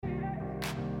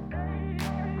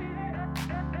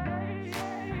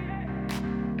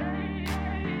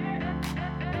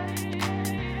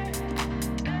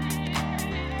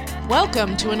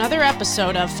Welcome to another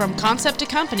episode of From Concept to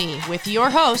Company with your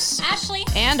hosts, Ashley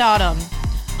and Autumn.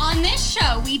 On this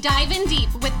show, we dive in deep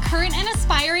with current and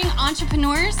aspiring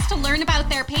entrepreneurs to learn about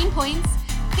their pain points,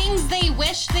 things they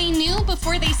wish they knew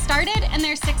before they started, and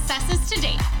their successes to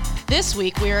date. This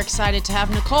week, we are excited to have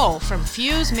Nicole from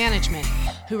Fuse Management,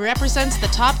 who represents the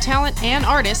top talent and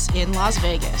artists in Las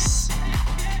Vegas.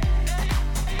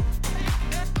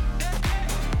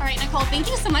 All right, Nicole, thank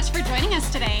you so much for joining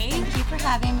us today. Thank you for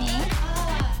having me.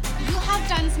 You have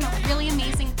done some really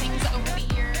amazing things over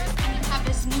the years, and you have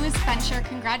this newest venture.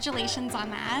 Congratulations on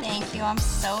that. Thank you. I'm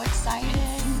so excited.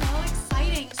 So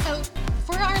exciting. So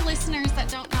for our listeners that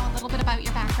don't know a little bit about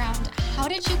your background, how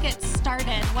did you get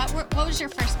started? What was your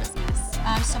first business?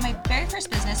 So my very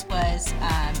first business was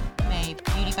my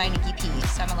Beauty by Nikki P.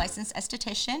 So I'm a licensed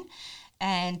esthetician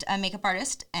and a makeup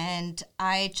artist, and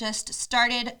I just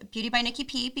started Beauty by Nikki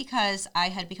P because I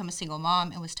had become a single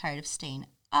mom and was tired of staying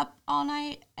up all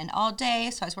night and all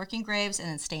day. So I was working graves and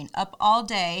then staying up all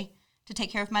day to take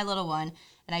care of my little one,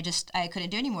 and I couldn't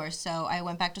do anymore. So I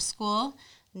went back to school,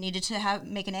 needed to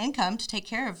make an income to take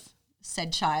care of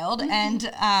said child, and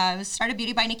started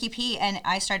Beauty by Nikki P, and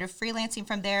I started freelancing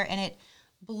from there, and it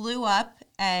blew up,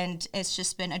 and it's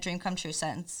just been a dream come true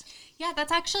since. Yeah,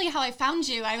 that's actually how I found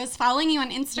you. I was following you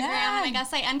on Instagram, and I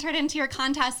guess I entered into your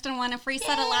contest and won a free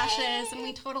set of lashes, and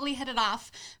we totally hit it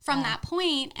off from that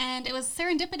point. And it was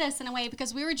serendipitous in a way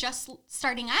because we were just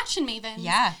starting Action Mavens.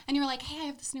 Yeah. And you were like, hey, I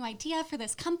have this new idea for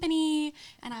this company.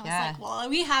 And I was like, well,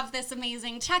 we have this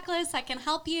amazing checklist that can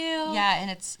help you. Yeah, and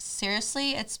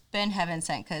it's been heaven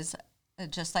sent, because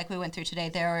just like we went through today,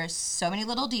 there are so many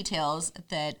little details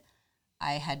that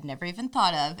I had never even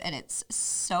thought of, and it's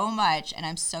so much, and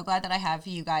I'm so glad that I have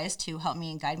you guys to help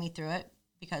me and guide me through it,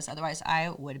 because otherwise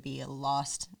I would be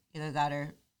lost. Either that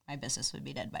or my business would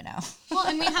be dead by now. Well,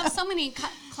 and we have so many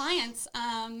clients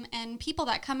and people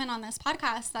that come in on this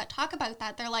podcast that talk about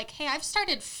that. They're like, hey, I've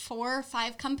started 4 or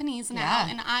 5 companies now,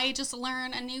 and I just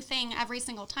learn a new thing every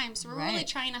single time. So we're really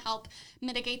trying to help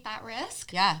mitigate that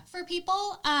risk for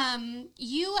people.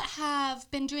 You have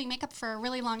been doing makeup for a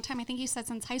really long time. I think you said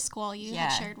since high school. You had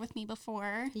shared with me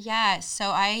before. Yeah,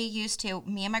 so I used to,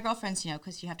 me and my girlfriends,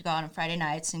 because you have to go out on Friday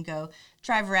nights and go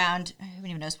drive around. I don't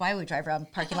even know why we would drive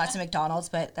around parking lots of McDonald's,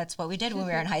 but that's what we did when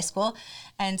we were in high school.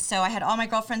 And so I had all my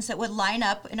girlfriends that would line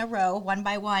up in a row, one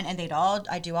by one, and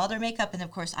I do all their makeup, and of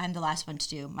course I'm the last one to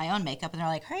do my own makeup, and they're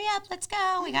like, hurry up, let's go.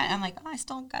 I'm like, I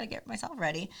still got to get myself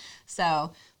ready.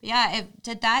 So yeah, I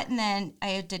did that, and then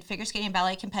I did figure skating and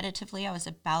ballet competitively. I was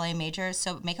a ballet major,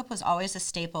 so makeup was always a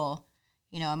staple,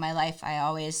 in my life. I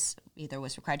always either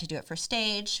was required to do it for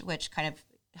stage, which kind of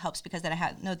helps because then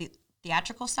I know the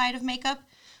theatrical side of makeup,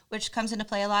 which comes into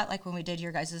play a lot, like when we did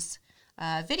your guys'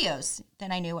 videos,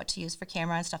 then I knew what to use for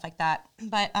camera and stuff like that.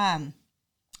 But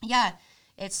yeah,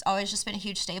 it's always just been a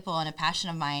huge staple and a passion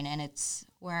of mine, and it's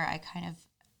where I kind of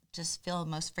just feel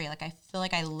most free. Like I feel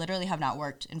like I literally have not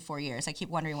worked in 4 years. I keep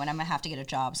wondering when I'm gonna have to get a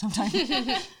job sometime.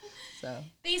 So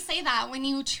they say that when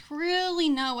you truly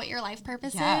know what your life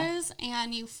purpose is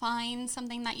and you find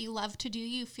something that you love to do,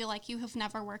 you feel like you have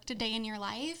never worked a day in your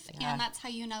life. And that's how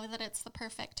you know that it's the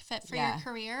perfect fit for your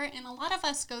career. And a lot of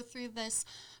us go through this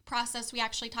process. We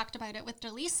actually talked about it with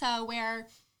Delisa, where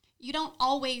you don't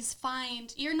always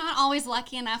you're not always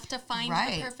lucky enough to find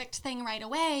the perfect thing right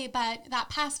away, but that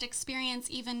past experience,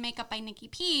 even Makeup by Nikki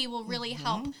P, will really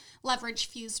help leverage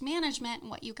Fuse Management and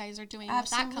what you guys are doing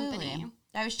with that company.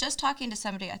 I was just talking to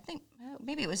somebody, I think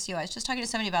maybe it was you, I was just talking to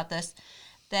somebody about this,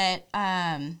 that,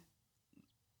 all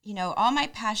my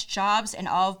past jobs and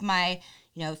all of my,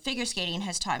 figure skating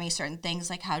has taught me certain things,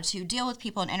 like how to deal with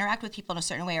people and interact with people in a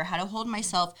certain way, or how to hold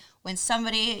myself when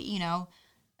somebody,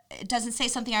 doesn't say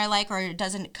something I like, or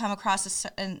doesn't come across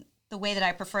in the way that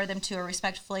I prefer them to, or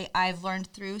respectfully. I've learned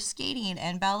through skating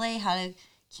and ballet how to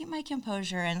keep my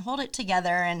composure and hold it together,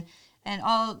 and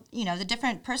all, the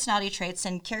different personality traits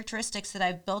and characteristics that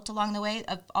I've built along the way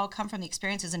have all come from the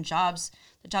experiences and jobs.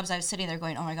 The jobs I was sitting there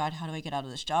going, oh my God, how do I get out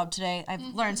of this job today? I've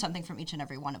learned something from each and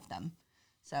every one of them.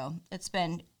 So it's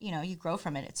been, you grow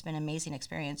from it. It's been an amazing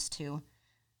experience to,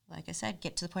 like I said,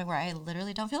 get to the point where I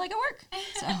literally don't feel like I work.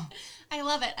 So I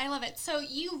love it. So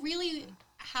you really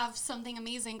have something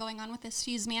amazing going on with this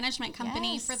Fuse Management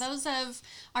company. Yes. For those of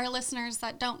our listeners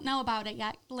that don't know about it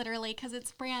yet, literally, because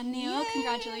it's brand new. Yay.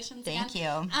 Congratulations. Thank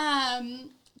again. you.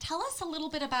 Tell us a little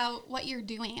bit about what you're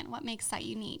doing and what makes that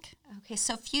unique. Okay,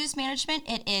 so Fuse Management,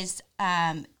 it is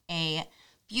a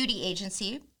beauty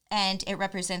agency, and it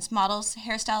represents models,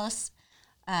 hairstylists,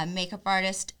 makeup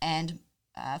artists, and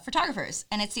photographers.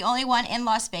 And it's the only one in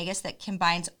Las Vegas that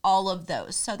combines all of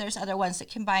those. So there's other ones that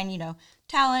combine,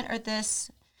 talent or this,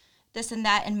 this and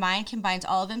that, and mine combines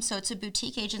all of them. So it's a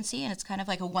boutique agency, and it's kind of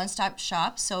like a one-stop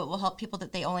shop. So it will help people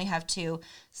that they only have to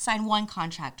sign one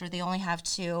contract, or they only have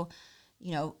to,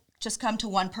 just come to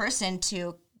one person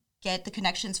to get the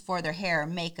connections for their hair,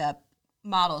 makeup,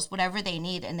 models, whatever they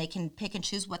need, and they can pick and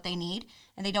choose what they need,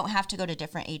 and they don't have to go to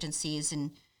different agencies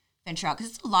and venture out,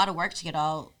 because it's a lot of work to get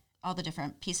all the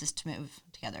different pieces to move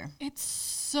together. It's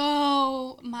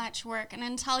so much work. And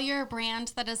until you're a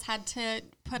brand that has had to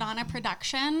put on a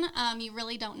production, you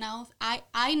really don't know.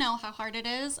 I know how hard it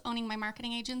is owning my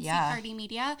marketing agency, Cardi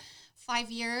Media.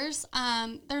 5 years.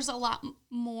 There's a lot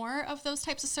more of those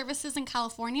types of services in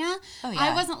California. Oh, yeah.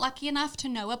 I wasn't lucky enough to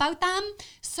know about them.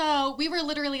 So we were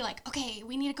literally like, okay,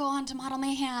 we need to go on to Model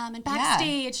Mayhem and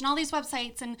Backstage and all these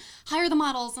websites and hire the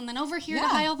models, and then over here to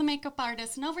hire the makeup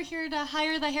artist, and over here to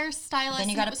hire the hairstylist. Then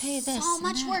you got to pay this. So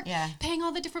much work. Paying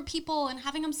all the different people and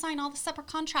having them sign all the separate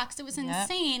contracts. It was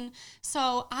insane.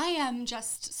 So I am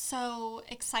just so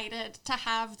excited to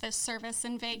have this service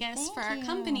in Vegas for our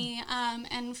company,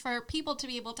 and for people to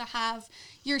be able to have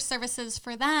your services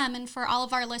for them. And for all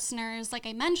of our listeners, like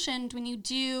I mentioned, when you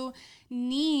do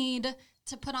need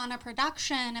to put on a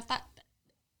production, if that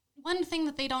one thing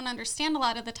that they don't understand a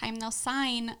lot of the time, they'll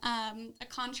sign a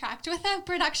contract with a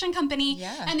production company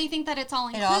and they think that it's all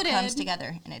included. It all comes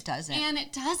together, and it doesn't. And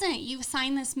it doesn't. You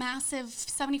sign this massive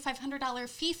 $7,500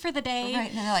 fee for the day. Right,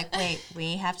 and then they're like, wait,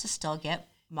 we have to still get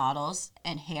models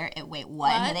and hair. Wait,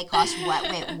 what? And then they cost what?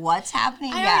 Wait, what's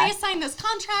happening? I already signed this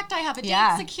contract. I have a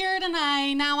date secured, and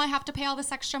now I have to pay all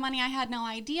this extra money I had no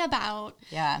idea about.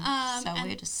 Yeah. So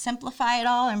we just simplify it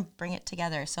all and bring it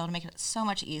together. So to make it so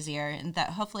much easier, and that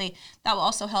hopefully that will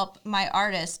also help my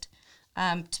artist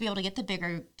to be able to get the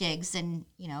bigger gigs and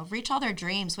reach all their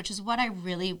dreams, which is what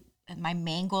my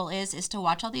main goal is to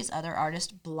watch all these other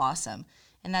artists blossom,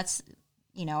 and that's.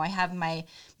 I have my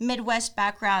Midwest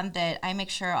background that I make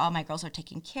sure all my girls are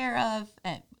taken care of.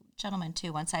 Gentlemen,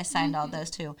 too, once I signed all those,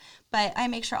 too. But I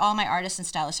make sure all my artists and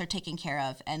stylists are taken care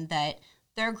of, and that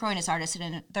they're growing as artists,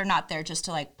 and they're not there just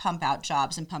to, pump out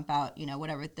jobs and pump out,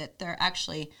 whatever, that they're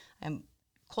actually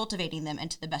cultivating them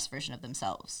into the best version of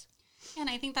themselves. And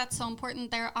I think that's so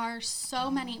important. There are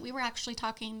so many. We were actually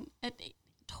talking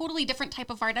totally different type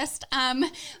of artist.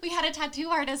 We had a tattoo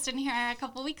artist in here a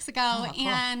couple weeks ago, cool.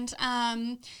 And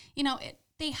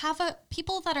they have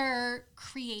people that are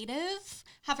creative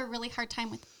have a really hard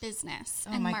time with business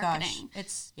and marketing. Oh my gosh,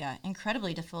 it's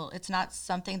incredibly difficult. It's not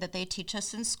something that they teach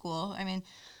us in school. I mean,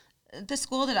 the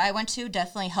school that I went to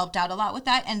definitely helped out a lot with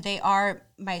that, and they are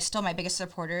still my biggest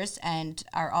supporters and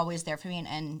are always there for me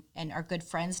and are good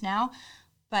friends now.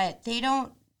 But they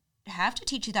don't have to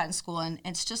teach you that in school, and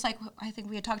it's just like I think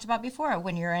we had talked about before.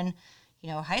 When you're in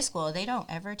high school, they don't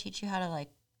ever teach you how to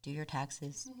do your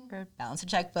taxes or balance a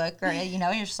checkbook, or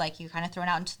you're just you're kind of thrown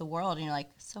out into the world, and you're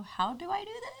like, so how do I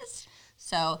do this?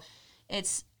 So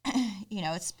it's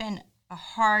it's been a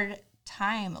hard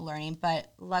time learning,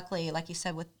 but luckily, like you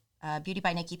said, with Beauty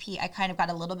by Nikki P, I kind of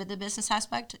got a little bit of the business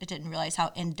aspect. I didn't realize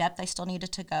how in depth I still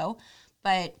needed to go,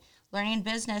 but learning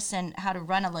business and how to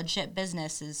run a legit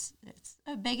business it's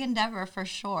a big endeavor for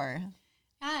sure.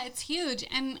 Yeah, it's huge.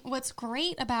 And what's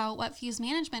great about what Fuse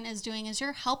Management is doing is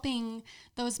you're helping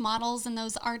those models and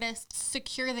those artists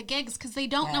secure the gigs, because they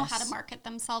don't know how to market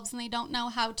themselves, and they don't know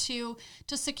how to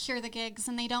secure the gigs,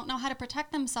 and they don't know how to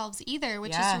protect themselves either,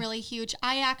 which is really huge.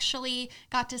 I actually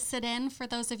got to sit in, for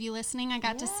those of you listening, I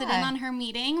got to sit in on her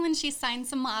meeting when she signed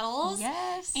some models.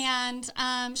 Yes.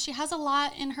 And she has a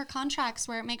lot in her contracts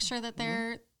where it makes sure that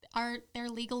they're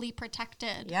legally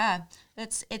protected. Yeah.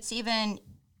 It's even...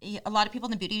 A lot of people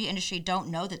in the beauty industry don't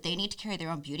know that they need to carry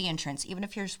their own beauty insurance. Even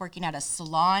if you're just working at a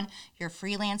salon, you're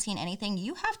freelancing, anything,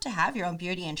 you have to have your own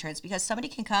beauty insurance, because somebody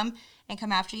can come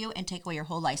after you and take away your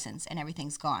whole license and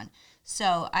everything's gone.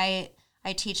 So I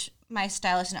teach my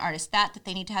stylists and artists that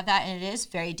they need to have that, and it is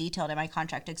very detailed in my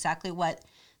contract exactly what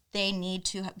they need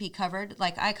to be covered.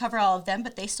 I cover all of them,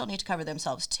 but they still need to cover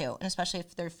themselves too, and especially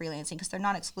if they're freelancing, because they're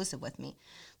not exclusive with me.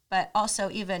 But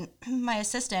also, even my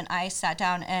assistant, I sat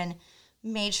down and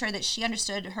made sure that she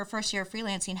understood her first year of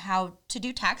freelancing how to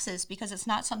do taxes, because it's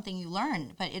not something you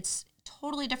learn, but it's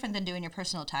totally different than doing your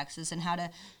personal taxes, and how to,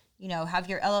 have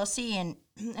your LLC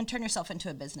and turn yourself into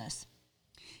a business.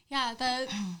 Yeah,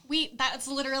 that's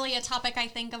literally a topic, I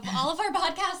think, of all of our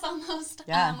podcasts almost.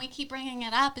 Yeah. We keep bringing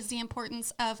it up, is the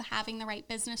importance of having the right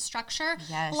business structure.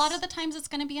 Yes. A lot of the times it's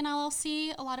going to be an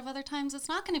LLC. A lot of other times it's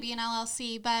not going to be an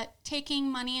LLC, but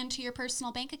taking money into your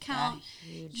personal bank account,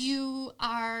 you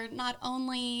are not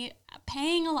only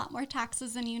paying a lot more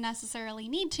taxes than you necessarily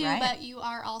need to, but you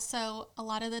are also a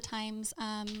lot of the times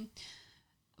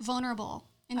vulnerable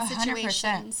in 100%.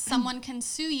 situations. Someone can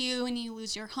sue you and you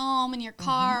lose your home and your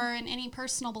car and any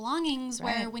personal belongings,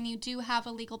 where when you do have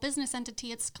a legal business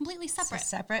entity, it's completely separate. It's a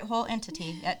separate whole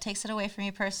entity. That takes it away from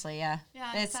you personally, Yeah,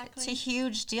 It's exactly. a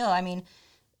huge deal. I mean,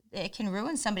 it can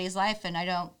ruin somebody's life, and I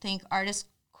don't think artists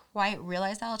quite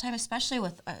realize that all the time, especially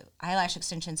with eyelash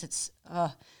extensions. It's,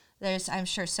 there's, I'm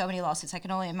sure, so many lawsuits. I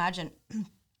can only imagine.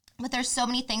 But there's so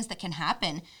many things that can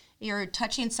happen. You're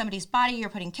touching somebody's body, you're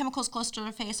putting chemicals close to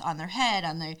their face, on their head,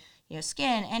 on their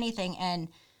skin, anything, and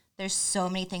there's so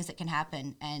many things that can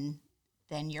happen, and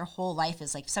then your whole life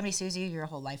is like, if somebody sues you, your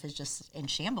whole life is just in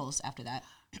shambles after that.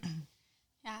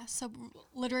 Yeah, so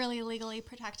literally legally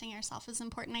protecting yourself is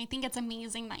important. I think it's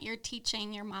amazing that you're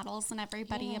teaching your models and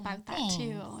everybody about that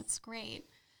too. It's great.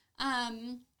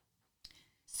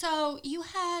 So you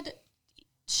had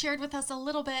shared with us a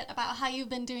little bit about how you've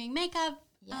been doing makeup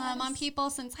on people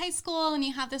since high school, and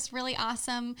you have this really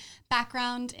awesome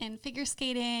background in figure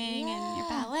skating and your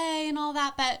ballet and all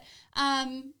that. But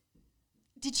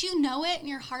did you know it in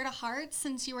your heart of hearts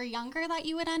since you were younger that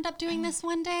you would end up doing this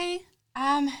one day?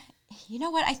 You know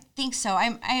what? I think so.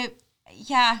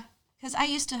 Because I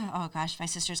used to, oh gosh, my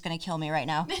sister's going to kill me right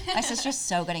now. My sister's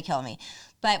so going to kill me.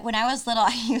 But when I was little,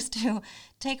 I used to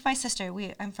take my sister,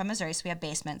 I'm from Missouri, so we have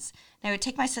basements. And I would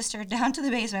take my sister down to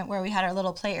the basement where we had our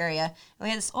little play area. And we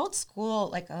had this old school,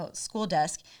 like a school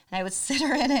desk, and I would sit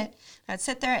her in it. I would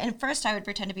sit there, and first I would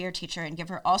pretend to be her teacher and give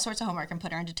her all sorts of homework and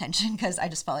put her in detention because I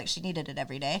just felt like she needed it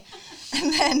every day.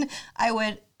 And then I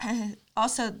would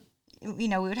also, we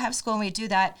would have school and we'd do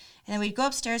that. And then we'd go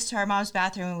upstairs to our mom's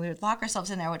bathroom and we would lock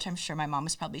ourselves in there, which I'm sure my mom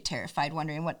was probably terrified,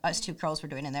 wondering what us two girls were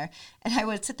doing in there. And I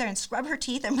would sit there and scrub her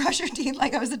teeth and brush her teeth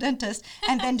like I was a dentist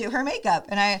and then do her makeup.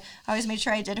 And I always made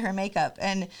sure I did her makeup.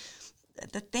 And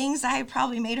the things I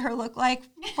probably made her look like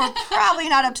were probably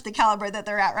not up to the caliber that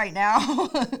they're at right now.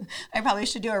 I probably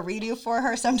should do a redo for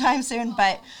her sometime soon.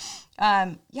 But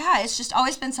it's just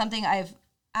always been something I've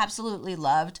absolutely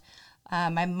loved.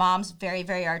 My mom's very,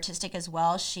 very artistic as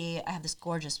well. I have this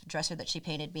gorgeous dresser that she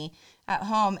painted me at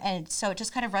home. And so it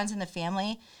just kind of runs in the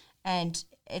family. And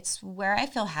it's where I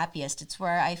feel happiest. It's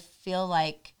where I feel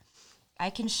like I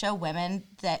can show women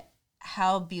that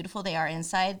how beautiful they are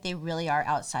inside, they really are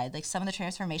outside. Like some of the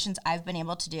transformations I've been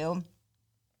able to do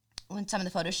when some of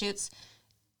the photo shoots,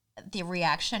 the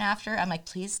reaction after, I'm like,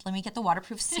 please let me get the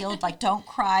waterproof sealed. Like, don't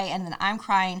cry. And then I'm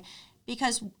crying.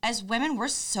 Because as women, we're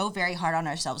so very hard on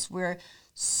ourselves. We're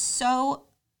so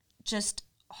just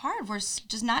hard. We're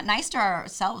just not nice to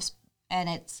ourselves. And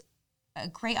it's a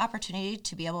great opportunity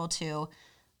to be able to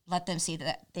let them see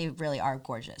that they really are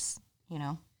gorgeous,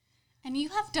 And you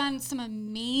have done some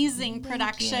amazing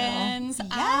productions. Yes.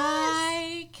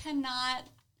 I cannot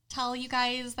tell you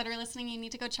guys that are listening, you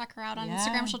need to go check her out on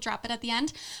Instagram. She'll drop it at the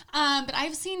end. But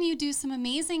I've seen you do some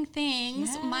amazing things.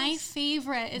 Yes. My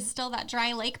favorite is still that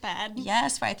dry lake bed.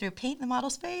 Yes, where I threw paint in the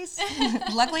model's face.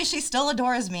 Luckily, she still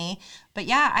adores me. But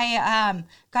I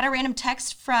got a random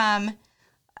text from,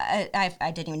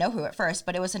 I didn't even know who at first,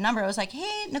 but it was a number. It was like,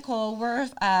 hey, Nicole, we're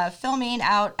filming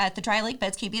out at the dry lake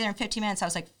beds. Can you be there in 15 minutes? I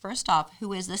was like, first off,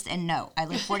 who is this? And no, I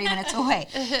live 40 minutes away.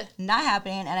 Not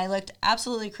happening. And I looked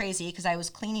absolutely crazy because I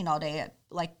was cleaning all day.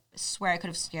 I swear I could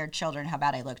have scared children how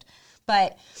bad I looked.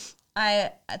 But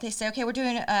they say, okay, we're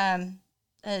doing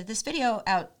this video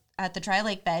out at the dry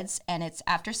lake beds, and it's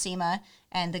after SEMA,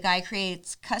 and the guy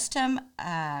creates custom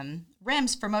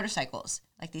rims for motorcycles,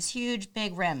 like these huge,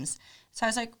 big rims. So I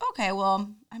was like, okay,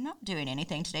 well, I'm not doing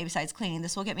anything today besides cleaning.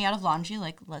 This will get me out of laundry.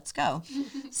 Like, let's go.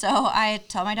 So I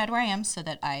tell my dad where I am so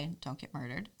that I don't get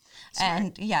murdered.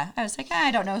 Smart. And I was like,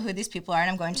 I don't know who these people are, and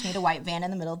I'm going to need a white van in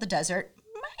the middle of the desert.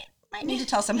 Might need to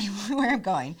tell somebody where I'm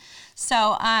going.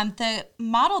 So the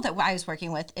model that I was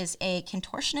working with is a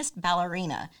contortionist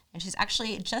ballerina, and she's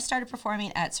actually just started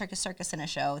performing at Circus Circus in a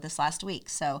show this last week.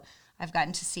 So I've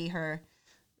gotten to see her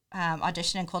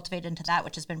audition and cultivate into that,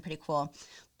 which has been pretty cool.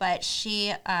 But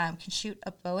she can shoot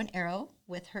a bow and arrow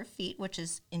with her feet, which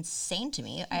is insane to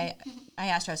me. I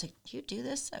asked her, I was like, do you do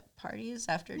this at parties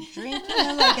after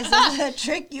drinking? Like, is this a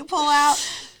trick you pull out?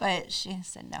 But she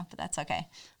said no, but that's okay.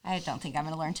 I don't think I'm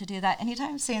going to learn to do that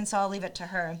anytime soon, so I'll leave it to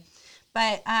her.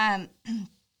 But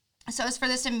so it's for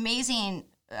this amazing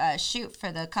shoot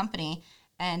for the company,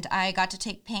 and I got to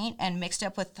take paint and mixed it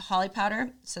up with holly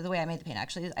powder. So the way I made the paint,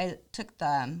 actually, I took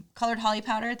the colored holly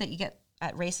powder that you get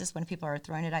at races when people are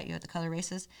throwing it at you at the color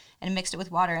races, and mixed it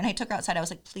with water. And I took her outside. I was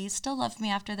like, please still love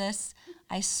me after this.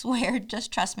 I swear,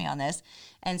 just trust me on this.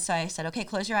 And so I said, okay,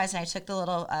 close your eyes. And I took the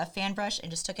little fan brush and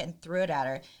just took it and threw it at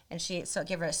her. And so it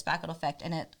gave her a spackle effect,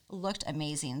 and it looked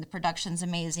amazing. The production's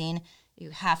amazing.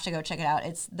 You have to go check it out.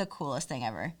 It's the coolest thing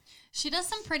ever. She does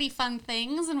some pretty fun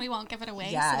things, and we won't give it away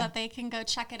so that they can go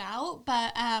check it out.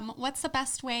 But what's the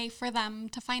best way for them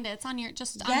to find it? It's on your on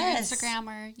your Instagram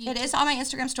or YouTube? It is on my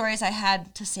Instagram stories. I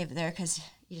had to save it there because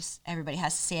everybody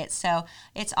has to see it. So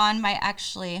it's on my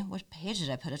what page did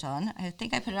I put it on? I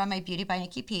think I put it on my Beauty by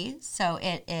Nikki P. So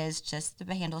it is just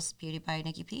the handle's Beauty by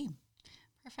Nikki P.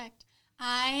 Perfect.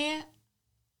 I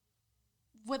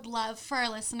would love for our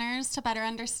listeners to better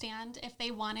understand if they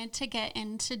wanted to get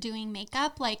into doing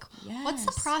makeup. Like, what's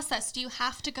the process? Do you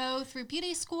have to go through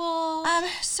beauty school?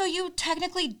 So you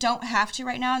technically don't have to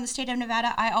right now in the state of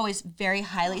Nevada. I always very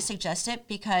highly suggest it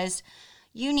because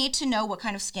you need to know what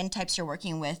kind of skin types you're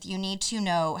working with. You need to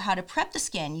know how to prep the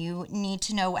skin. You need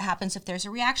to know what happens if there's a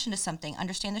reaction to something,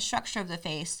 understand the structure of the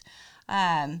face.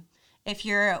 If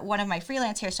you're one of my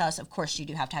freelance hairstylists, of course you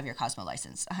do have to have your Cosmo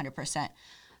license, 100%.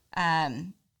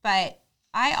 But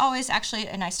I always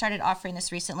and I started offering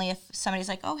this recently, if somebody's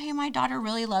like, oh, hey, my daughter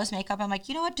really loves makeup. I'm like,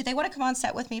 you know what? Do they want to come on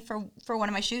set with me for one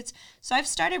of my shoots? So I've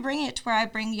started bringing it to where I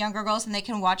bring younger girls and they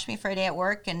can watch me for a day at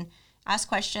work and ask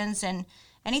questions and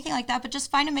anything like that. But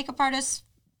just find a makeup artist.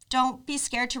 Don't be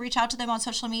scared to reach out to them on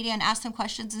social media and ask them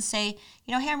questions and say,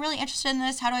 hey, I'm really interested in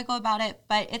this. How do I go about it?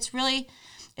 But it's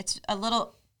a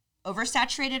little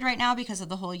oversaturated right now because of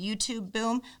the whole YouTube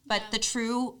boom, but the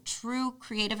true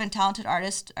creative and talented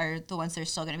artists are the ones that are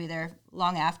still going to be there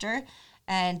long after.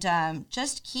 And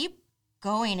just keep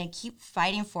going and keep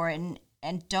fighting for it,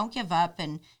 and don't give up,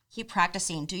 and keep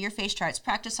practicing. Do your face charts,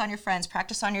 practice on your friends,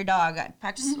 practice on your dog,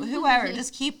 practice whoever,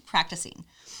 just keep practicing.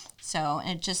 So,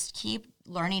 and just keep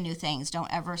learning new things.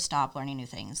 Don't ever stop learning new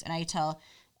things. And I tell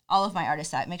all of my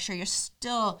artists that, make sure you're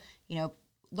still,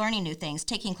 learning new things,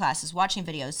 taking classes, watching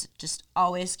videos, just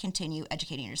always continue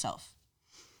educating yourself.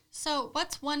 So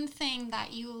what's one thing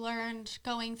that you learned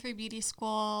going through beauty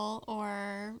school,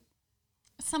 or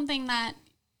something that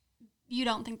you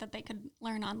don't think that they could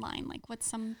learn online? Like, what's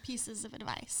some pieces of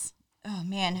advice? Oh,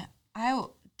 man. I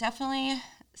would definitely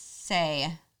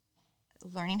say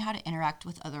learning how to interact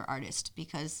with other artists,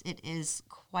 because it is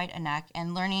quite a knack,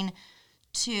 and learning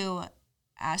to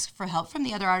ask for help from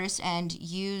the other artists and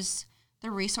use the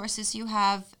resources you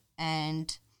have,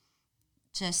 and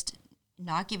just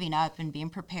not giving up and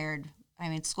being prepared. I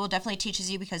mean, school definitely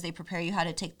teaches you because they prepare you how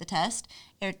to take the test.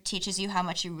 It teaches you how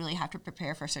much you really have to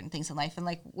prepare for certain things in life. And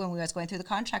like when we was going through the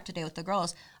contract today with the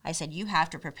girls, I said, you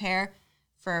have to prepare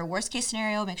for worst case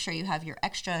scenario. Make sure you have your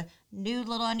extra nude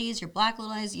little undies, your black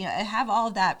little undies, have all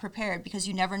of that prepared, because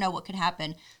you never know what could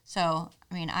happen. So,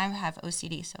 I mean, I have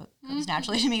OCD, so it comes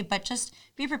naturally to me, but just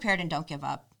be prepared and don't give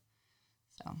up.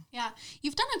 So. Yeah,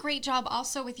 you've done a great job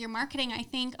also with your marketing. I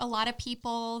think a lot of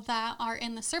people that are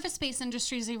in the service-based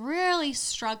industries, they really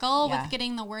struggle with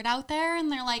getting the word out there,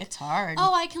 and they're like, it's hard.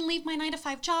 Oh, I can leave my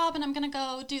 9-to-5 job and I'm going to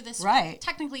go do this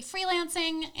technically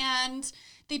freelancing, and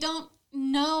they don't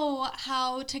know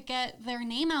how to get their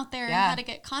name out there and how to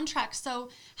get contracts. So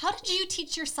how did you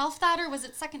teach yourself that, or was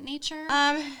it second nature?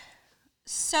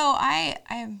 So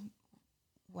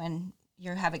when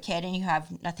you have a kid and you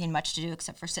have nothing much to do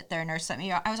except for sit there and nurse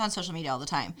something, I was on social media all the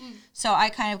time. So I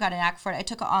kind of got a knack for it. I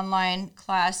took an online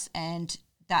class, and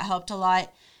that helped a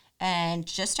lot, and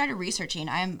just started researching.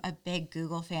 I'm a big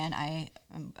Google fan. I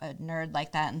am a nerd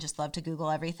like that and just love to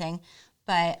Google everything.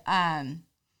 But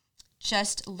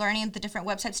just learning the different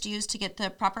websites to use to get the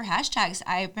proper hashtags.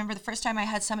 I remember the first time I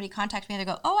had somebody contact me and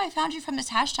they go, oh, I found you from this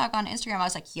hashtag on Instagram. I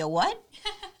was like, yo, what?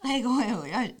 Like,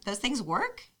 those things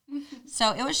work?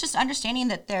 So it was just understanding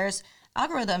that there's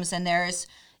algorithms and there's,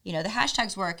 the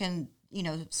hashtags work, and,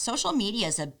 social media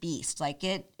is a beast. Like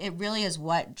it really is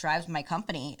what drives my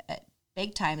company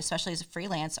big time, especially as a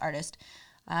freelance artist.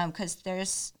 Because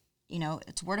there's,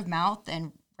 it's word of mouth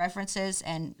and references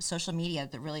and social media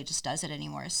that really just does it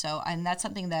anymore. So, and that's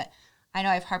something that I know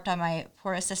I've harped on my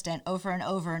poor assistant over and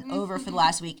over and over for the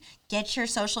last week. Get your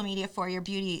social media for your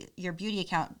beauty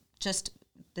account. Just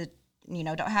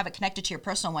don't have it connected to your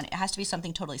personal one. It has to be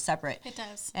something totally separate. It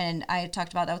does. And I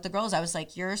talked about that with the girls. I was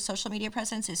like, your social media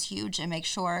presence is huge, and make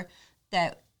sure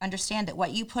that understand that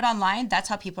what you put online, that's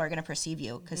how people are going to perceive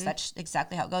you, because that's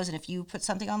exactly how it goes. And if you put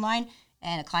something online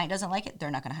and a client doesn't like it,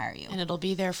 they're not going to hire you. And it'll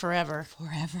be there forever.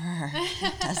 Forever.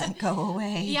 It doesn't go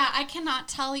away. Yeah, I cannot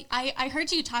tell you. I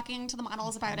heard you talking to the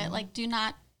models about it. Like, do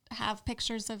not have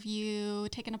pictures of you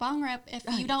taking a bong rip if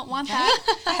you don't want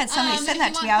that. I had somebody send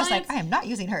that to me. I was like, I am not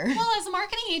using her. Well, as a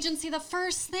marketing agency, the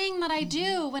first thing that I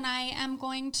do when I am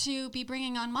going to be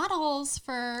bringing on models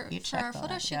for our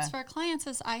photo shoots for our clients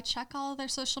is I check all of their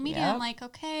social media. I'm like,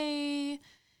 okay,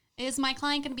 is my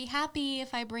client going to be happy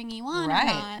if I bring you on or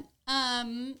not?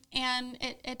 And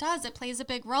it does. It plays a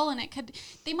big role, and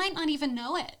they might not even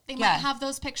know it. They might have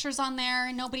those pictures on there,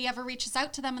 and nobody ever reaches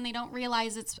out to them, and they don't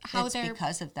realize it's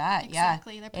because of that.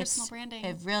 Exactly, their personal branding.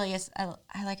 It really is. I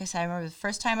like I said, I remember the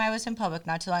first time I was in public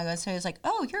not too long ago, so he was like,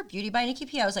 "Oh, you're Beauty by Nikki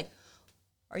P." I was like,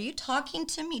 "Are you talking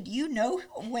to me? Do you know?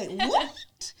 Wait,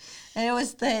 what?" And it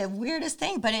was the weirdest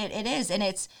thing, but it is, and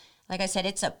it's like I said,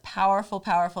 it's a powerful,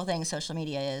 powerful thing. Social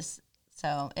media is,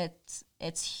 so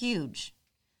it's huge.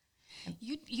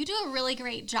 You do a really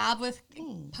great job with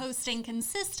posting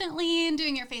consistently and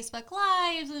doing your Facebook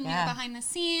Lives and your behind the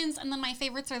scenes. And then my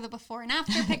favorites are the before and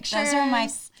after pictures. Those are my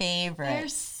favorites. They're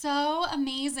so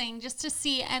amazing just to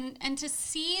see. And to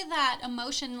see that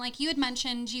emotion, like you had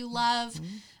mentioned, you love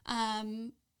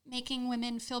making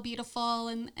women feel beautiful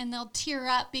and they'll tear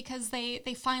up because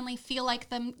they finally feel like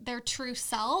their true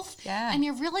self. Yeah. And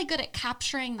you're really good at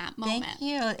capturing that moment. Thank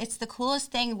you. It's the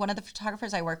coolest thing. One of the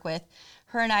photographers I work with,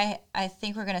 her and I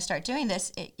think we're going to start doing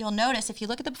this. You'll notice if you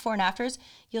look at the before and afters,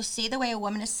 you'll see the way a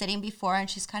woman is sitting before and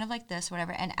she's kind of like this,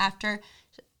 whatever. And after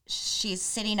she's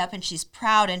sitting up and she's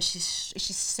proud and she's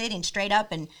sitting straight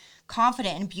up and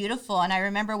confident and beautiful. And I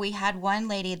remember we had one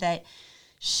lady that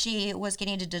she was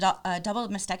getting a double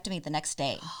mastectomy the next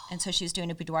day. And so she was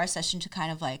doing a boudoir session to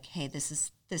kind of like, hey, this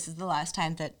is the last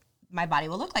time that my body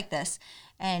will look like this.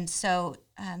 And so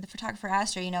the photographer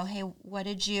asked her, hey,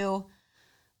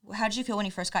 how did you feel when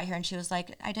you first got here? And she was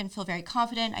like, I didn't feel very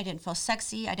confident. I didn't feel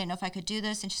sexy. I didn't know if I could do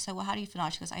this. And she said, well, how do you feel now?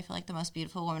 She goes, I feel like the most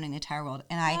beautiful woman in the entire world.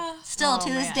 And I still, to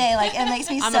this day, like, it makes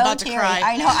me so teary.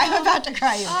 I know, I'm about to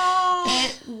cry.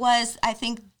 It was, I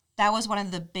think, that was one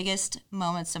of the biggest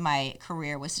moments of my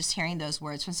career, was just hearing those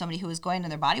words from somebody who was going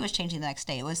and their body was changing the next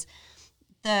day. It was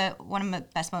one of the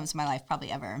best moments of my life, probably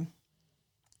ever.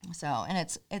 So, and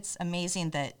it's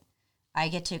amazing that I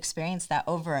get to experience that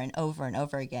over and over and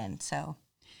over again. So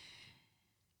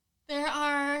there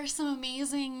are some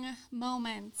amazing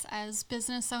moments as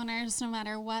business owners, no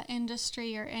matter what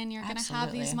industry you're in. You're going to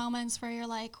have these moments where you're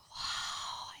like,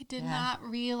 wow, I did not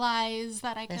realize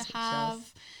that I could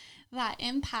have that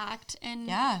impact.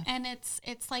 And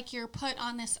it's like you're put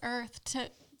on this earth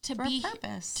to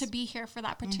be here for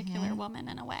that particular woman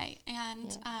in a way.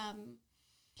 And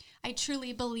I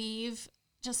truly believe,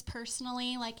 just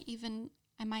personally, like even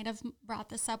I might have brought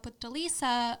this up with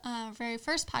Delisa, very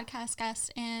first podcast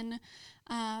guest in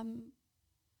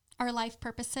our life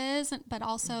purposes, but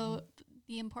also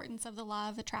the importance of the law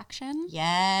of attraction.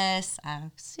 Yes,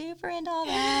 I'm super into all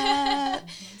that.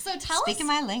 So tell us. Speaking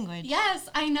my language. Yes,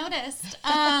 I noticed.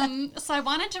 So I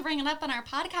wanted to bring it up on our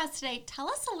podcast today. Tell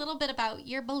us a little bit about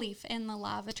your belief in the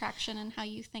law of attraction and how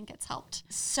you think it's helped.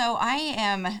 So I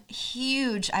am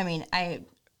huge. I mean, I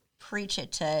preach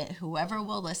it to whoever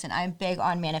will listen. I'm big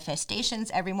on manifestations.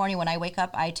 Every morning when I wake up,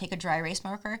 I take a dry erase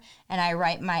marker and I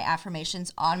write my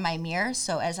affirmations on my mirror.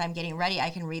 So as I'm getting ready,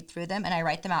 I can read through them, and I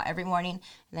write them out every morning.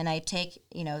 And then I take,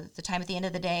 the time at the end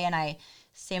of the day and I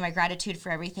say my gratitude for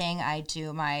everything. I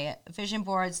do my vision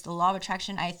boards, the law of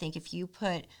attraction. I think if you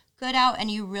put good out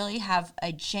and you really have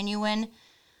a genuine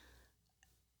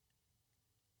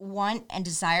want and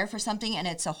desire for something, and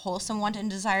it's a wholesome want and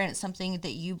desire, and it's something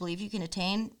that you believe you can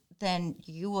attain, then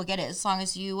you will get it, as long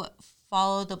as you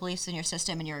follow the beliefs in your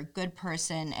system and you're a good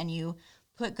person and you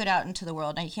put good out into the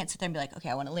world. And you can't sit there and be like,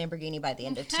 okay, I want a Lamborghini by the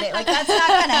end of today. Like, that's not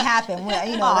going to happen.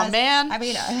 Man. I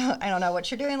mean, I don't know what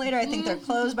you're doing later. I think they're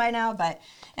closed by now, but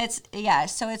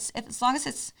so it's as long as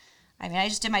it's, I mean, I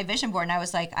just did my vision board and I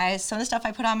was like, some of the stuff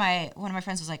I put on one of my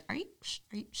friends was like, are you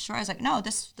sure? I was like, no,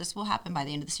 this will happen by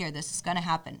the end of this year. This is going to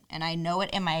happen. And I know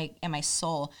it in my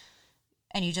soul.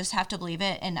 And you just have to believe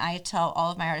it. And I tell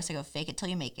all of my artists, I go, fake it till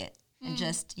you make it. And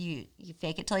just, you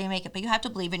fake it till you make it. But you have to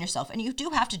believe in yourself. And you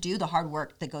do have to do the hard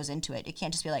work that goes into it. You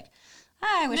can't just be like,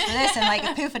 I wish for this. And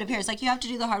like, poof, it appears. Like, you have to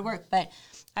do the hard work. But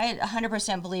I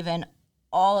 100% believe in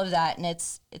all of that. And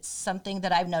it's something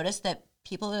that I've noticed that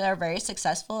people that are very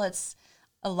successful,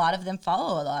 a lot of them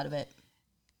follow a lot of it.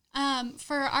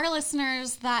 For our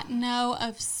listeners that know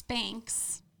of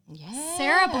Spanx, yeah.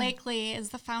 Sara Blakely is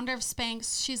the founder of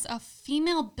Spanx. She's a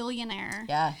female billionaire.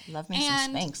 Yeah, love me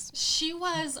some Spanx. She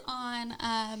was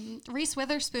on Reese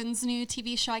Witherspoon's new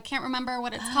TV show. I can't remember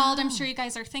what it's called. I'm sure you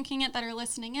guys are thinking it that are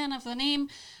listening in of the name.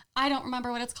 I don't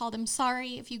remember what it's called. I'm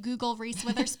sorry. If you Google Reese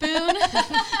Witherspoon,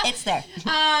 It's there.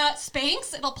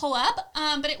 Spanx, it'll pull up.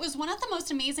 But it was one of the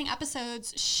most amazing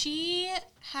episodes. She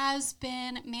has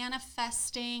been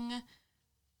manifesting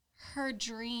her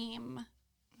dream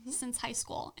since high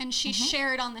school. And she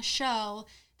shared on the show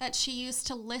that she used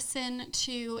to listen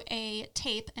to a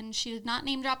tape, and she did not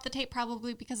name drop the tape,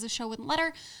 probably because the show wouldn't let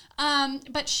her.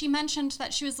 But she mentioned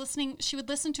that she would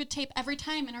listen to a tape every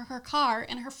time in her car,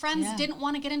 and her friends didn't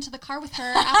want to get into the car with her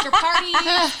after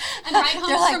parties and ride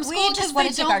home from school because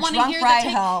they don't want to hear the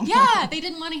tape. Home. Yeah, they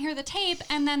didn't want to hear the tape,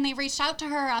 and then they reached out to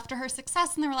her after her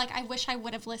success, and they were like, "I wish I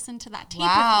would have listened to that tape."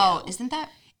 Wow, with you. isn't that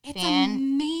It's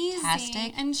fantastic?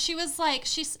 amazing. And she was like,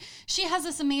 she has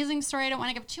this amazing story. I don't want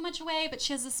to give too much away, but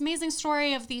she has this amazing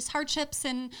story of these hardships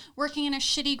and working in a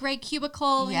shitty gray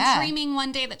cubicle and dreaming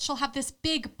one day that she'll have this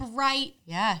big, bright,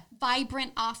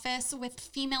 vibrant office with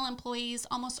female employees.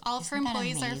 Almost all of her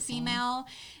employees are female.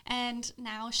 And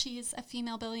now she's a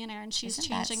female billionaire and she's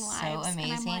changing lives. So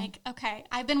amazing. And I'm like, okay,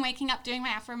 I've been waking up doing my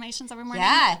affirmations every morning.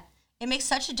 Yeah. It makes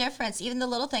such a difference. Even the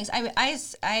little things.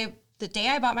 The day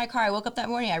I bought my car, I woke up that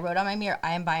morning, I wrote on my mirror,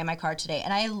 I am buying my car today.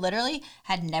 And I literally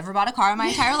had never bought a car in my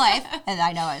entire life. And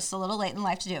I know it's a little late in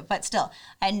life to do it, but still,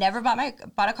 I had never bought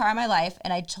a car in my life.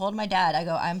 And I told my dad, I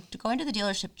go, I'm going to the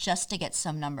dealership just to get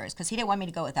some numbers, because he didn't want me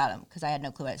to go without him because I had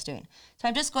no clue what I was doing. So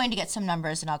I'm just going to get some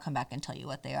numbers and I'll come back and tell you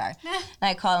what they are. And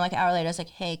I called him like an hour later. I was like,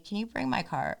 hey, can you bring my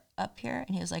car up here?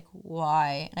 And he was like,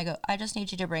 why? And I go, I just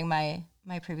need you to bring my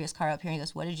previous car up here. And he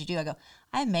goes, what did you do? I go,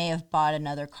 I may have bought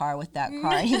another car with that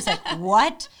car. And he was like,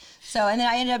 what? So, and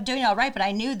then I ended up doing it all right. But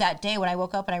I knew that day when I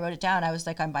woke up and I wrote it down, I was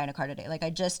like, I'm buying a car today. Like I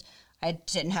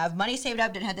didn't have money saved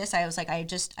up, didn't have this. I was like,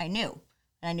 I knew.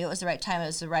 And I knew it was the right time. It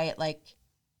was the right,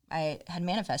 I had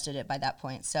manifested it by that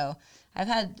point. So I've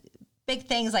had big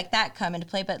things like that come into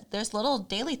play, but there's little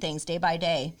daily things day by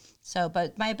day. So,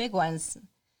 but my big ones,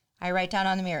 I write down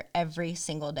on the mirror every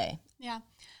single day. Yeah.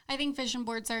 I think vision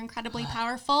boards are incredibly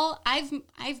powerful. I've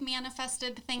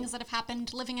manifested things that have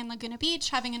happened living in Laguna Beach,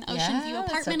 having an ocean view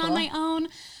apartment on my own,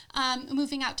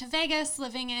 moving out to Vegas,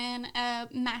 living in a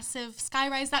massive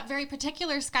skyrise. That very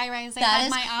particular skyrise I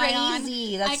had my eye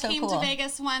on. That's I so came cool. to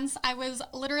Vegas once. I was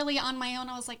literally on my own.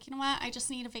 I was like, you know what? I just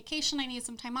need a vacation. I need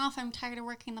some time off. I'm tired of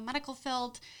working in the medical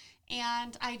field.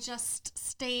 And I just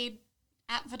stayed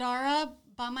at Vdara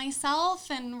by myself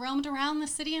and roamed around the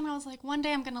city, and I was like, one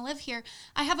day I'm going to live here.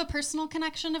 I have a personal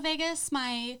connection to Vegas.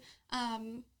 My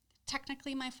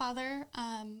technically my father,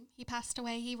 he passed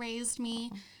away. He raised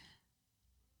me.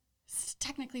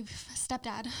 Technically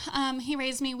stepdad. He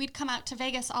raised me. We'd come out to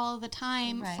Vegas all the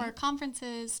time for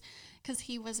conferences because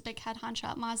he was a big head honcho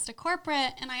at Mazda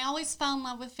Corporate, and I always fell in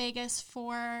love with Vegas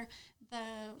for the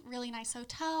really nice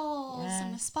hotels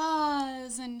and the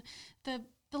spas and the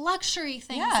luxury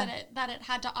things that it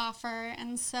had to offer.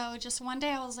 And so just one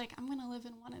day I was like, I'm going to live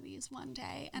in one of these one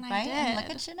day. And I did. And look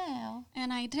at you now.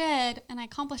 And I did. And I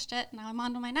accomplished it. Now I'm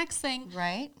on to my next thing.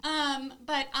 Right.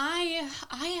 But I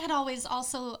had always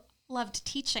also loved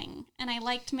teaching, and I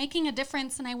liked making a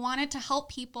difference, and I wanted to help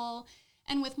people.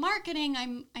 And with marketing,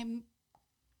 I'm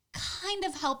kind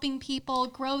of helping people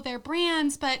grow their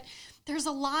brands, but there's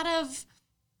a lot of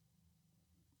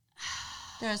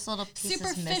there's little pieces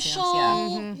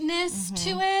superficialness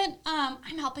to it.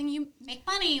 I'm helping you make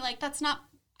money. Like, that's not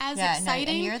as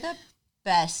exciting. And you're the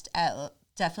best at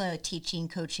definitely the teaching,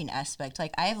 coaching aspect.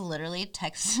 Like, I have literally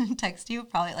text you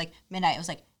probably like midnight. I was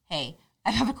like, hey, I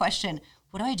have a question.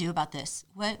 What do I do about this?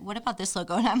 What about this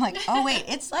logo? And I'm like, oh, wait,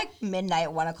 it's like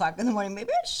midnight, 1 o'clock in the morning. Maybe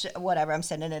whatever, I'm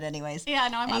sending it anyways. Yeah,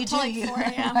 no, I'm up till like 4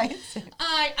 a.m. Right?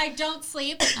 I don't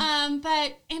sleep.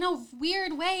 But in a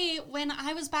weird way, when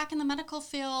I was back in the medical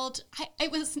field,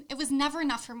 it was never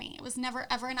enough for me. It was never,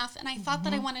 ever enough. And I thought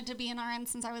that I wanted to be an RN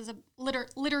since I was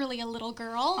literally a little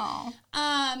girl. Oh.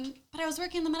 But I was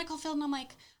working in the medical field, and I'm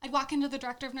like, I'd walk into the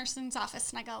director of nursing's office,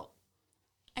 and I go,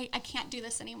 I can't do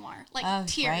this anymore. Like,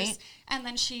 tears. Right? And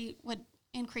then she would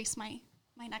increase my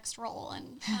next role.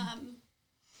 And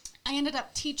I ended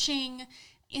up teaching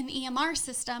in the EMR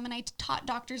system, and I taught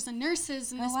doctors and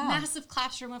nurses in this massive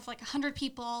classroom of like 100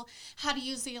 people how to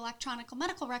use the electronic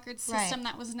medical records system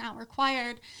that was now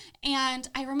required. And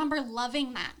I remember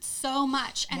loving that so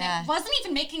much. And it wasn't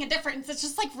even making a difference. It's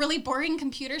just like really boring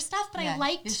computer stuff, but I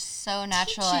liked You're so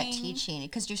natural at teaching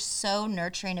because you're so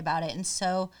nurturing about it, and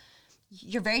so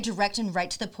you're very direct and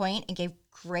right to the point and gave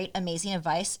great, amazing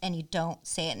advice, and you don't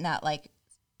say it in that, like,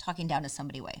 talking down to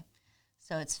somebody way.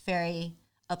 So it's very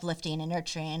uplifting and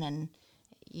nurturing, and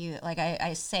you, like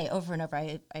I say over and over,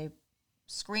 I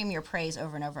scream your praise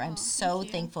over and over. I'm so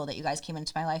thankful that you guys came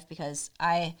into my life because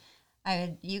I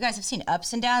You guys have seen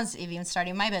ups and downs, even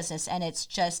starting my business, and it's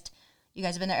just, you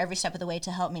guys have been there every step of the way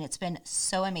to help me. And it's been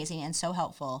so amazing and so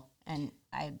helpful. And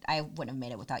I wouldn't have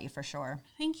made it without you for sure.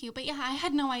 Thank you. But yeah, I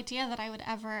had no idea that I would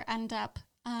ever end up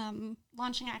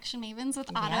launching Action Mavens with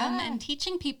Autumn and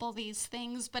teaching people these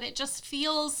things. But it just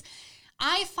feels,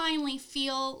 I finally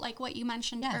feel like what you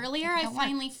mentioned earlier. I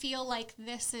finally feel like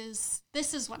this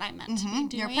is what I'm meant to be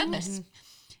doing. Your purpose.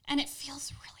 And it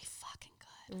feels really fucking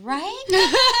good. Right?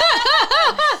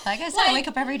 Like I said, I wake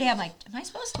up every day. I'm like, am I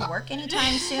supposed to work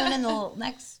anytime soon in the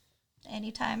next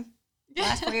anytime? The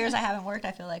last 4 years I haven't worked,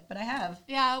 I feel like, but I have.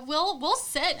 Yeah, we'll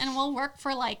sit and we'll work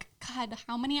for like, God,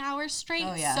 how many hours straight?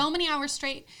 Oh, yeah. So many hours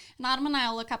straight. And Autumn and I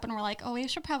will look up and we're like, oh, we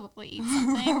should probably eat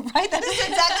something. Right? That is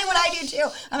exactly what I do too.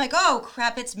 I'm like, oh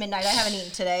crap, it's midnight. I haven't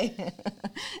eaten today.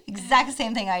 Exact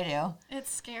same thing I do.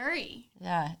 It's scary.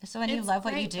 Yeah. So when you It's love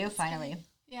what you great, do, but it's finally.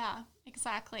 Yeah,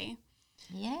 exactly.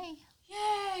 Yay.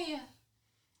 Yay.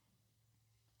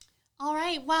 All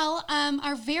right. Well,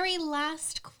 our very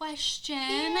last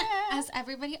question, as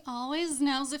everybody always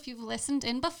knows if you've listened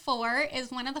in before, is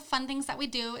one of the fun things that we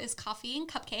do is coffee and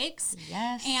cupcakes.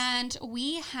 Yes. And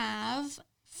we have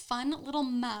fun little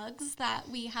mugs that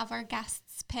we have our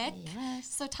guests pick. Yes.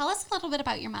 So tell us a little bit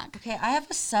about your mug. Okay, I have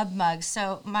a sub mug.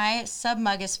 So my sub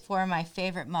mug is for my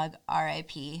favorite mug,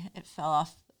 RIP. It fell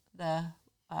off the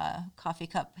coffee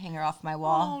cup hanger off my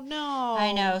wall. Oh, no.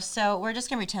 I know. So we're just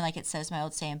going to pretend like it says my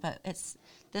old saying, but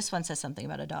this one says something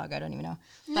about a dog. I don't even know.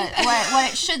 But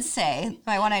what it should say,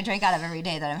 my one I drink out of every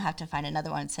day that I have to find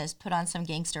another one, it says, put on some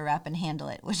gangster rap and handle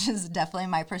it, which is definitely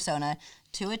my persona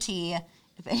to a T.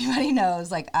 If anybody knows,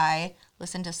 like I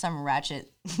listen to some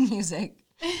ratchet music.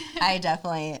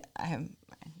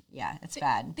 Yeah, it's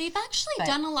bad. They've actually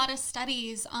done a lot of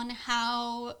studies on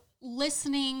how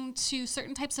listening to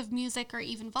certain types of music or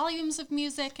even volumes of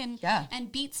music and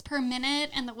beats per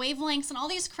minute and the wavelengths and all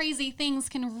these crazy things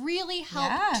can really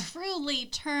help truly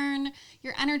turn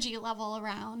your energy level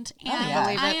around. And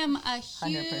I am a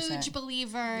huge 100%.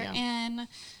 believer in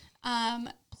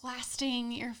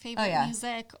blasting your favorite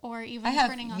music or even I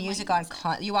have turning on music light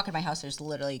on. You walk in my house, there's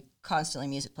literally constantly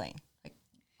music playing. Like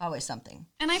always something.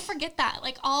 And I forget that.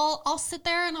 Like I'll sit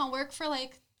there and I'll work for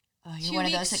like Oh, you're 2 one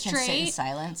of weeks those that can sit in straight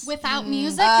silence. without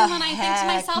music, and then I think to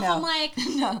myself, no. I'm like,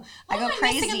 No, I go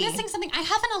crazy. I'm missing something. I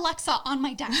have an Alexa on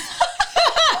my desk,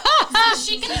 so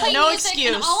she can play No music,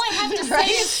 excuse. and all I have to say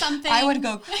is something. I would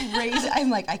go crazy.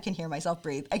 I'm like, I can hear myself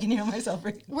breathe.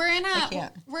 We're in a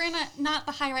not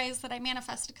the high rise that I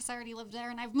manifested because I already lived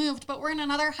there and I've moved, but we're in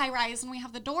another high rise and we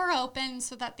have the door open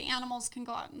so that the animals can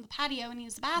go out in the patio and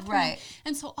use the bathroom. Right.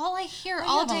 And so all I hear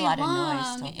all day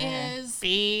long is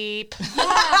beep.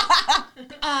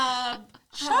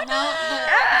 Shut up.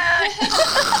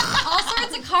 All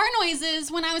sorts of car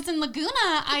noises. When I was in Laguna,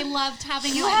 I loved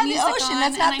having You like had music the ocean. on,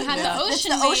 That's and not I the, had the that's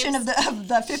ocean. the ocean waves. of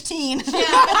the 15.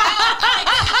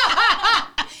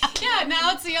 Yeah,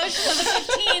 now it's the ocean of the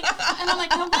 15. And I'm like,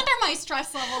 no wonder my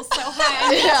stress level's so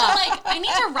high. I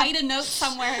need to write a note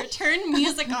somewhere, turn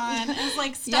music on. It's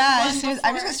like step one before.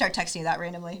 I'm just going to start texting you that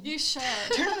randomly. You should.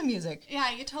 Turn on the music. Yeah,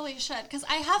 you totally should. Because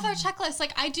I have our checklist.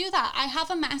 Like, I do that. I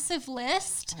have a massive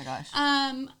list. Oh my gosh.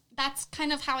 That's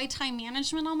kind of how I time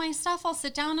management on my stuff. I'll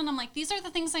sit down and I'm like, these are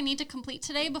the things I need to complete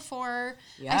today before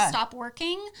I stop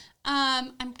working.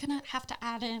 I'm going to have to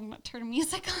add in turn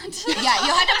music on to that. Yeah,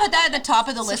 you'll have to put that at the top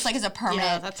of the list, like as a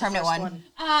permanent one.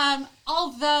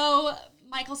 Although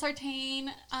Michael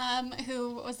Sartain,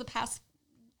 who was the past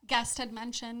guest, had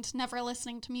mentioned never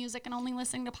listening to music and only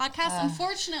listening to podcasts.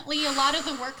 Unfortunately, a lot of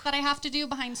the work that I have to do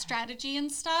behind strategy and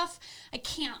stuff, I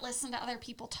can't listen to other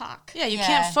people talk. Yeah, you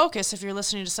can't focus if you're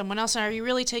listening to someone else. And are you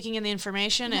really taking in the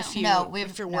information if you're working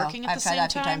at the same time? I've tried that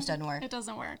 2 times, doesn't work. It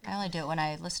doesn't work. I only do it when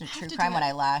I listen to true crime, when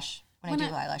I lash. When I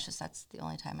do eyelashes, that's the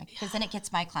only time. Because then it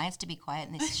gets my clients to be quiet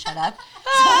and they shut up.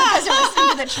 So they're listening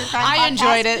to the true crime podcast. I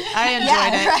enjoyed it.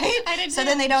 Right? I did so too.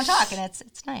 then they don't talk, and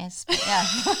it's nice. But yeah.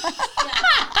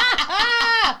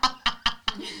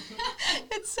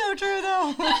 It's so true,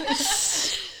 though.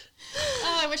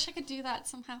 Oh, I wish I could do that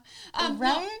somehow. Right?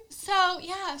 No,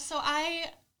 so I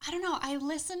don't know. I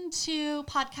listen to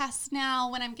podcasts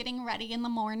now when I'm getting ready in the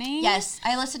morning. Yes,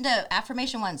 I listen to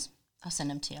affirmation ones. I'll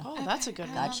send them to you. Oh, that's a good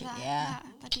one. Gotcha. Yeah.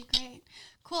 That'd be great.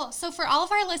 Cool. So for all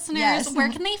of our listeners, where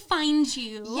can they find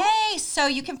you? Yay! So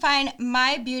you can find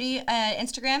my beauty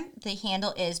Instagram. The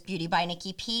handle is Beauty by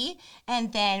Nikki P.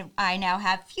 And then I now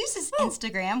have Fuse's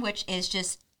Instagram, which is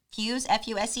just Fuse,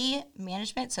 F-U-S-E,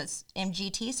 management. So it's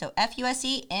MGT. So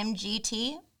F-U-S-E,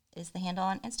 MGT. is the handle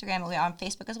on Instagram, and we're on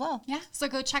Facebook as well. Yeah, so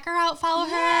go check her out, follow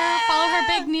her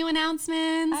big new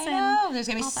announcements. I know, there's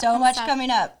going to be so much coming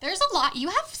up. There's a lot. You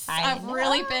have a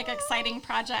really big, exciting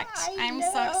project. I'm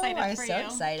so excited for you. I'm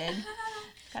so excited.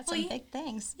 Got some big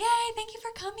things. Yay, thank you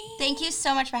for coming. Thank you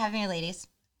so much for having me, ladies.